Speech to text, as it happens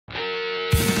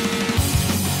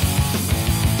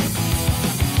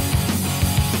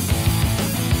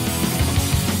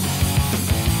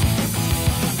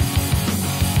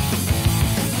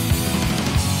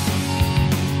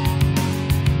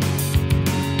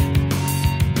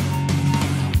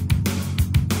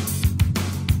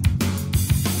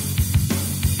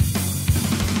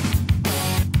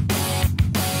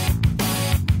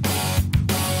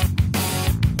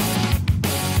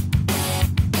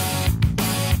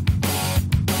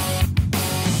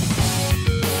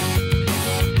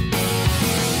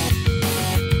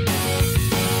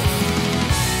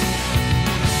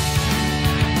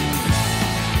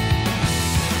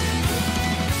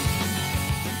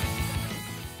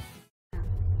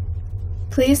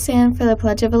Please stand for the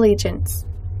Pledge of Allegiance.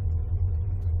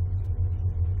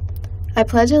 I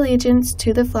pledge allegiance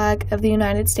to the flag of the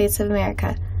United States of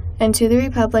America and to the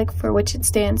republic for which it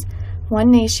stands,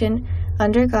 one nation,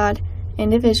 under God,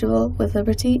 indivisible, with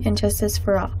liberty and justice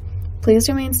for all. Please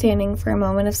remain standing for a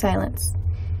moment of silence.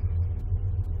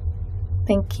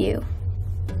 Thank you.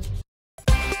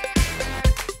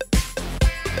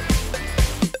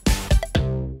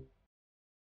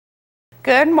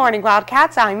 Good morning,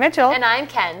 Wildcats. I'm Mitchell. And I'm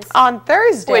Kenz. On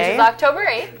Thursday, which is October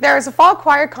 8th, there is a fall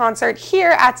choir concert here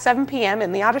at 7 p.m.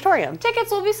 in the auditorium. Tickets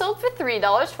will be sold for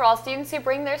 $3 for all students who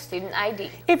bring their student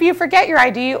ID. If you forget your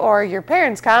ID or your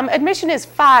parents come, admission is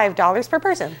 $5 per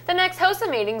person. The next HOSA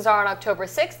meetings are on October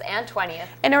 6th and 20th.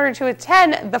 In order to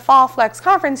attend the Fall Flex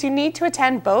Conference, you need to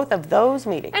attend both of those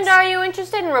meetings. And are you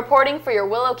interested in reporting for your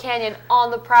Willow Canyon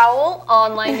On the Prowl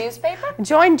online newspaper?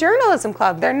 Join Journalism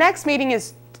Club. Their next meeting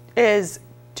is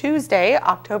Tuesday,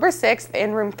 October 6th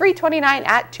in room 329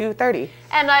 at 2:30.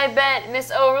 And I bet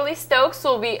Miss Overly Stokes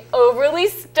will be overly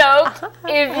stoked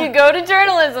if you go to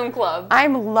Journalism Club.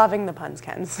 I'm loving the puns,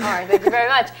 Kenz. All right, thank you very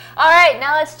much. All right,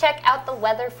 now let's check out the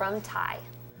weather from Ty.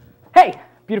 Hey,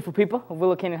 beautiful people of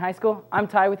Willow Canyon High School. I'm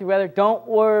Ty with your weather. Don't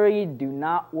worry, do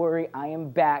not worry. I am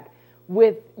back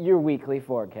with your weekly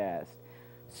forecast.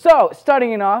 So,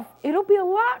 starting it off, it'll be a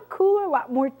lot cooler, a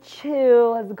lot more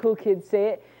chill, as the cool kids say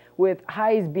it, with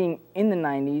highs being in the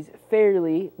 90s,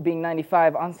 fairly being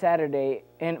 95 on Saturday,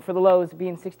 and for the lows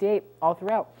being 68 all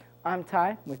throughout. I'm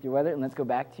Ty with your weather, and let's go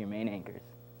back to your main anchors.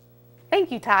 Thank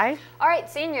you, Ty. All right,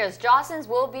 seniors, Jostens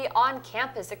will be on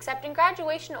campus accepting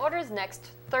graduation orders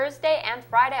next Thursday and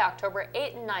Friday, October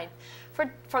 8th and 9th,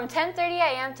 from 10:30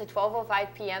 a.m. to 12:05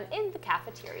 p.m. in the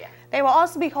cafeteria. They will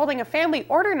also be holding a family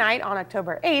order night on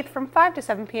October 8th from 5 to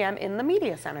 7 p.m. in the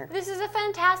Media Center. This is a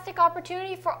fantastic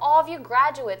opportunity for all of you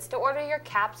graduates to order your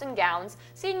caps and gowns,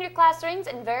 senior class rings,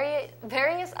 and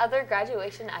various other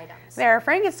graduation items. There are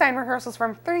Frankenstein rehearsals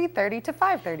from 3:30 to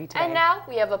 5:30 today. And now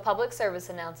we have a public service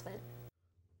announcement.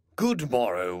 Good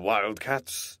morrow,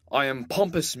 Wildcats. I am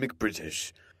Pompous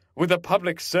McBritish, with a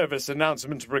public service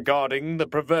announcement regarding the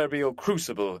proverbial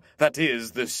crucible that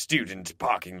is the student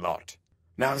parking lot.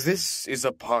 Now, this is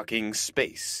a parking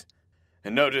space,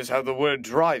 and notice how the word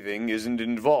driving isn't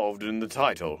involved in the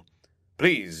title.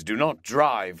 Please do not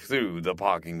drive through the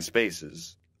parking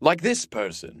spaces. Like this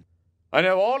person. I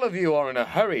know all of you are in a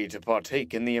hurry to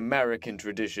partake in the American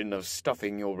tradition of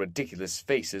stuffing your ridiculous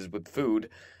faces with food,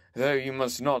 though you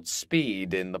must not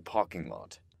speed in the parking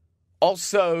lot.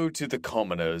 Also, to the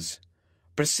commoners,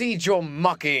 proceed your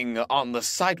mucking on the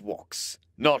sidewalks,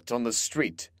 not on the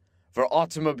street, for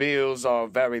automobiles are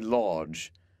very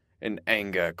large and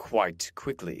anger quite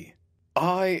quickly.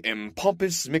 I am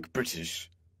Pompous McBritish,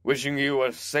 wishing you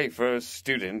a safer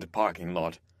student parking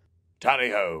lot.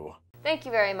 Tally-ho! Thank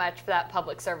you very much for that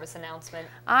public service announcement.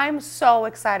 I'm so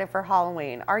excited for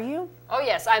Halloween. Are you? Oh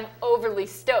yes, I'm overly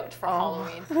stoked for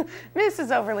Halloween.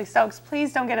 Mrs. Overly Stokes,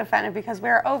 please don't get offended because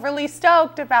we're overly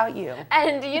stoked about you.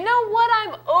 And you know what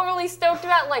I'm overly stoked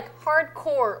about? Like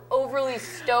hardcore overly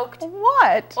stoked.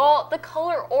 What? Well, the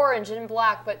color orange and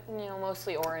black, but you know,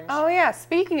 mostly orange. Oh yeah,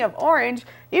 speaking of orange,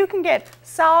 you can get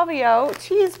Salvio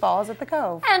cheese balls at the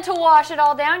Cove. And to wash it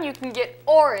all down, you can get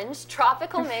orange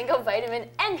tropical mango vitamin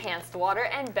enhanced water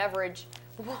and beverage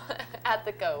at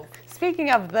the Cove.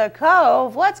 Speaking of the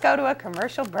Cove, let's go to a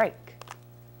commercial break.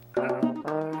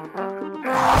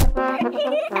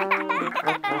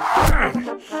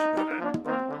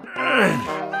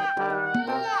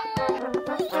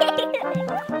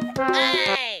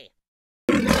 Hey!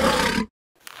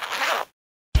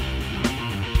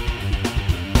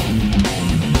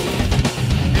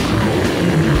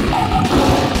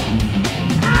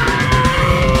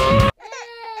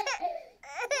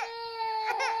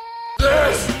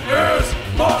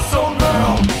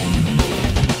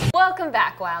 Welcome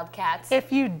back, Wildcats.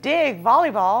 If you dig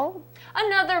volleyball,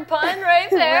 Another pun right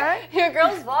there. Right? Your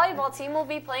girls' volleyball team will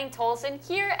be playing Tolson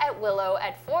here at Willow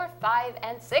at 4, 5,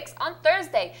 and 6 on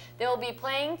Thursday. They will be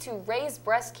playing to raise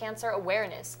breast cancer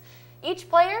awareness. Each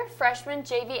player, freshman,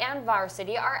 JV, and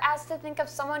varsity, are asked to think of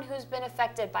someone who's been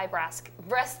affected by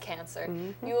breast cancer.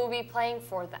 You will be playing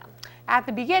for them. At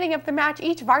the beginning of the match,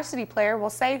 each varsity player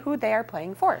will say who they are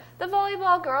playing for. The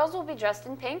volleyball girls will be dressed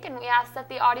in pink, and we ask that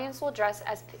the audience will dress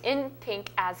in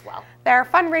pink as well. They're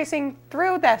fundraising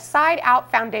through the Side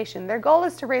Out Foundation. Their goal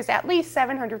is to raise at least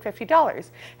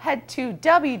 $750. Head to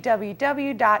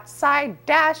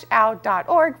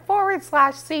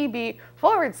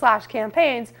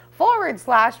www.side-out.org/CB/campaigns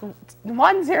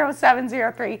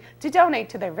 /10703 to donate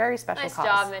to their very special Nice cause.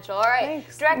 job, Mitchell. All right.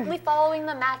 Thanks. Directly following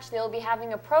the match, they'll be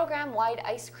having a program-wide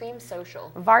ice cream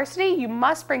social. Varsity, you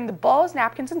must bring the bowls,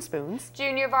 napkins, and spoons.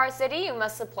 Junior varsity, you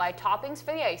must supply toppings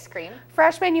for the ice cream.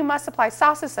 Freshmen, you must supply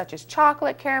sauces such as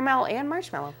chocolate, caramel, and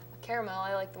marshmallow. Caramel,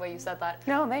 I like the way you said that.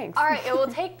 No, thanks. All right, it will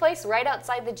take place right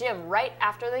outside the gym, right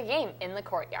after the game in the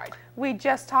courtyard. We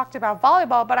just talked about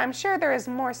volleyball, but I'm sure there is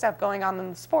more stuff going on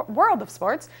in the world of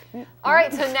sports. All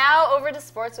right, so now over to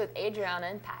sports with Adriana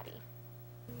and Patty.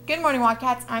 Good morning,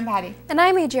 Wildcats. I'm Patty. And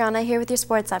I'm Adriana, here with your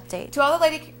sports update. To all the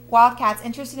Lady Wildcats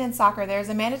interested in soccer, there is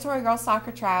a mandatory girls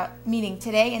soccer tryout meeting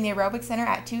today in the Aerobic Center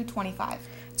at 2:25.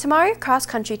 Tomorrow, your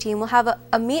cross-country team will have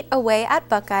a meet away at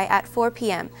Buckeye at 4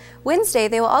 p.m. Wednesday,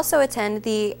 they will also attend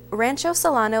the Rancho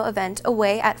Solano event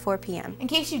away at 4 p.m. In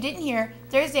case you didn't hear,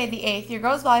 Thursday the 8th, your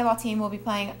girls volleyball team will be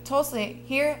playing Tulsa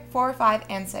here 4, 5,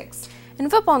 and 6. In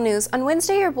football news, on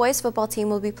Wednesday, your boys football team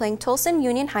will be playing Tolson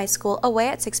Union High School away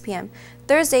at 6 p.m.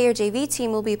 Thursday, your JV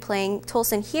team will be playing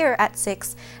Tolson here at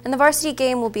 6, and the varsity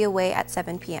game will be away at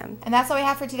 7 p.m. And that's all we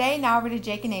have for today. Now over to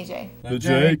Jake and AJ. The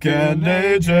Jake and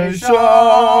AJ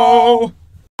Show!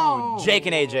 Jake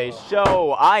and AJ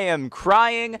Show. I am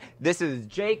crying. This is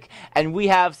Jake, and we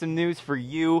have some news for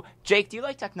you. Jake, do you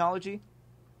like technology?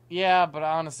 Yeah, but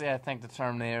honestly, I think the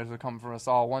Terminators will come for us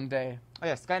all one day. Oh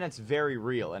yeah, Skynet's very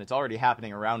real, and it's already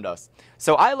happening around us.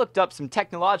 So I looked up some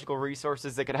technological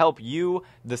resources that could help you,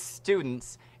 the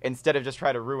students, instead of just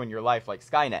try to ruin your life like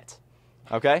Skynet.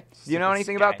 Okay? Do you know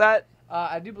anything about that?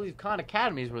 I do believe Khan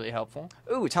Academy is really helpful.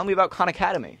 Ooh, tell me about Khan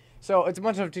Academy. So it's a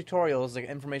bunch of tutorials, like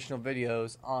informational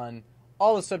videos on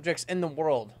all the subjects in the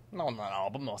world. No, not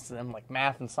all, but most of them, like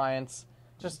math and science.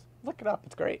 Just look it up.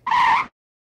 It's great.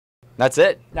 That's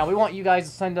it. Now, we want you guys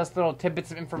to send us little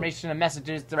tidbits of information and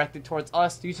messages directed towards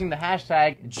us using the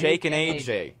hashtag Jake and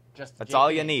AJ. Just That's Jake all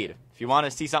and you AJ. need. If you want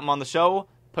to see something on the show,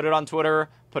 put it on Twitter,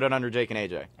 put it under Jake and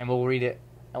AJ. And we'll read it,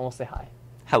 and we'll say hi.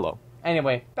 Hello.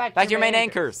 Anyway, back to your main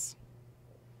anchors.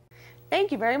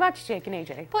 Thank you very much, Jake and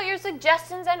AJ.Ut your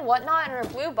suggestions and whatnot in our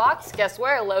blue box. Guess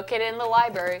where? Located in the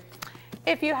library.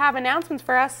 If you have announcements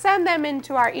for us, send them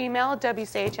into our email,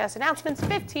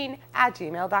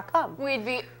 wchsannouncements15@gmail.com. We'd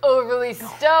be overly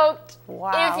stoked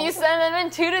Wow. if you send them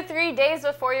in 2 to 3 days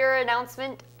before your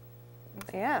announcement.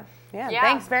 Yeah.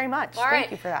 Thanks very much. All right.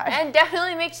 Thank you for that. And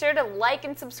definitely make sure to like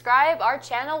and subscribe our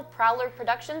channel, Prowler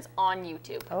Productions, on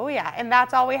YouTube. Oh, yeah. And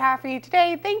that's all we have for you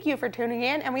today. Thank you for tuning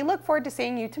in, and we look forward to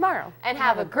seeing you tomorrow. And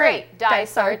have a great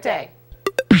Dice Art Day.